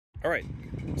All right,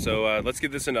 so let's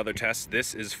give this another test.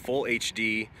 This is full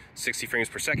HD, 60 frames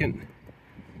per second.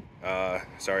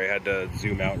 Sorry, I had to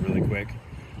zoom out really quick.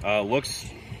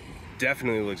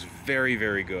 Definitely looks very,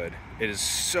 very good. It is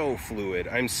so fluid.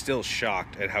 I'm still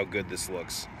shocked at how good this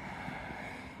looks.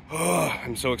 Oh,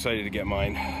 I'm so excited to get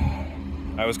mine.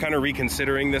 I was kind of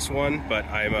reconsidering this one, but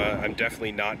I'm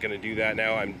definitely not going to do that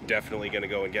now. I'm definitely going to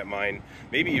go and get mine,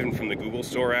 maybe even from the Google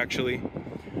store actually.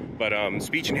 But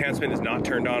speech enhancement is not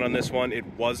turned on this one. It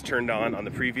was turned on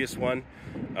the previous one.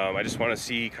 I just want to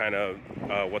see kind of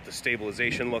what the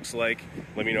stabilization looks like.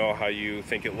 Let me know how you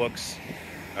think it looks,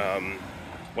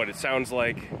 what it sounds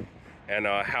like, and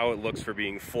how it looks for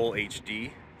being full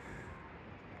HD.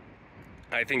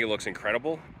 I think it looks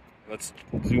incredible. Let's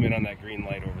zoom in on that green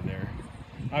light over there.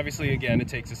 Obviously, again, it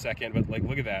takes a second, but like,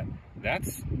 look at that.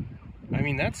 That's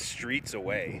streets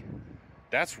away.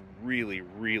 That's really,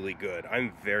 really good.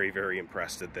 I'm very, very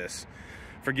impressed at this.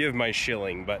 Forgive my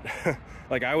shilling, but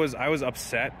like I was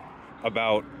upset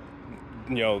about,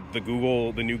 you know, the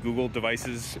new Google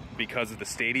devices because of the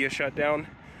Stadia shutdown,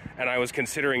 and I was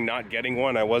considering not getting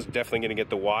one. I was definitely going to get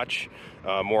the watch.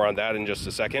 More on that in just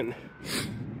a second.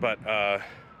 But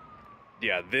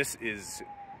yeah, this is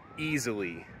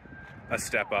easily a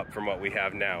step up from what we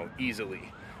have now,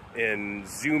 easily, in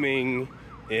zooming,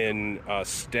 in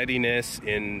steadiness,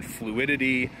 in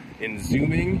fluidity, in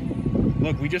zooming.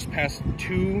 Look, we just passed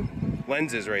 2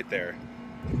 lenses right there.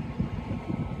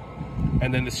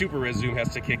 And then the super res zoom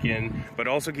has to kick in, but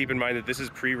also keep in mind that this is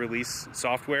pre-release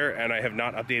software and I have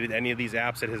not updated any of these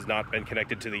apps. It has not been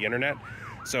connected to the internet.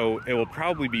 So it will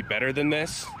probably be better than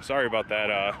this. Sorry about that,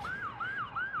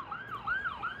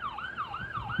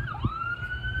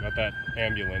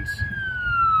 ambulance.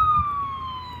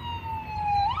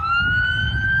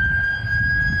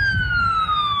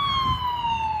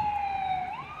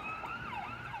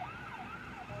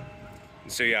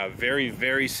 So yeah, very,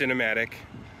 very cinematic.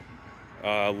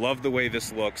 Love the way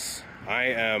this looks. I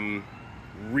am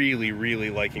really, really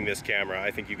liking this camera.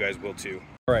 I think you guys will too.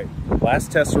 All right,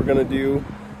 last test we're gonna do,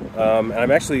 and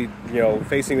I'm actually, you know,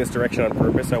 facing this direction on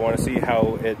purpose. I want to see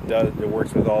how it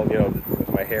works with all, you know, with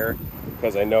my hair,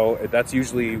 because I know that's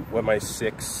usually what my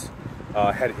 6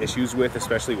 had issues with,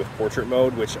 especially with portrait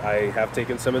mode, which I have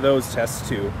taken some of those tests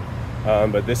too.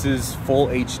 But this is full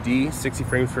HD, 60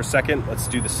 frames per second. Let's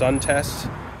do the sun test.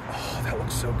 Oh, that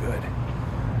looks so good.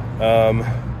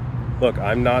 Look,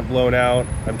 I'm not blown out.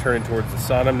 I'm turning towards the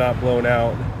sun. I'm not blown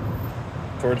out.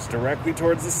 Directly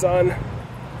towards the sun.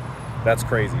 That's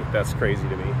crazy. That's crazy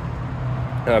to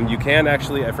me. You can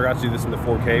actually, I forgot to do this in the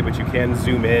 4K, but you can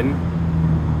zoom in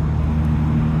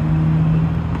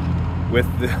with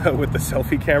the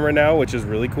selfie camera now, which is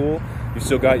really cool. You've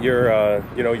still got your,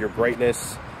 you know, your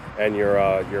brightness and your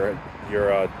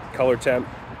color temp,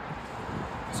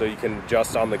 so you can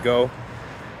adjust on the go.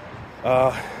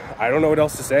 I don't know what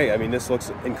else to say. I mean, this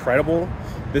looks incredible.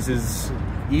 This is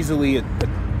easily a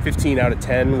 15 out of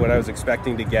 10 what I was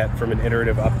expecting to get from an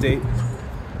iterative update.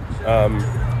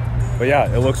 But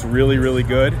yeah, it looks really, really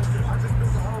good.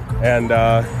 And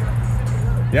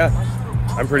yeah,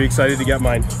 I'm pretty excited to get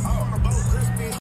mine.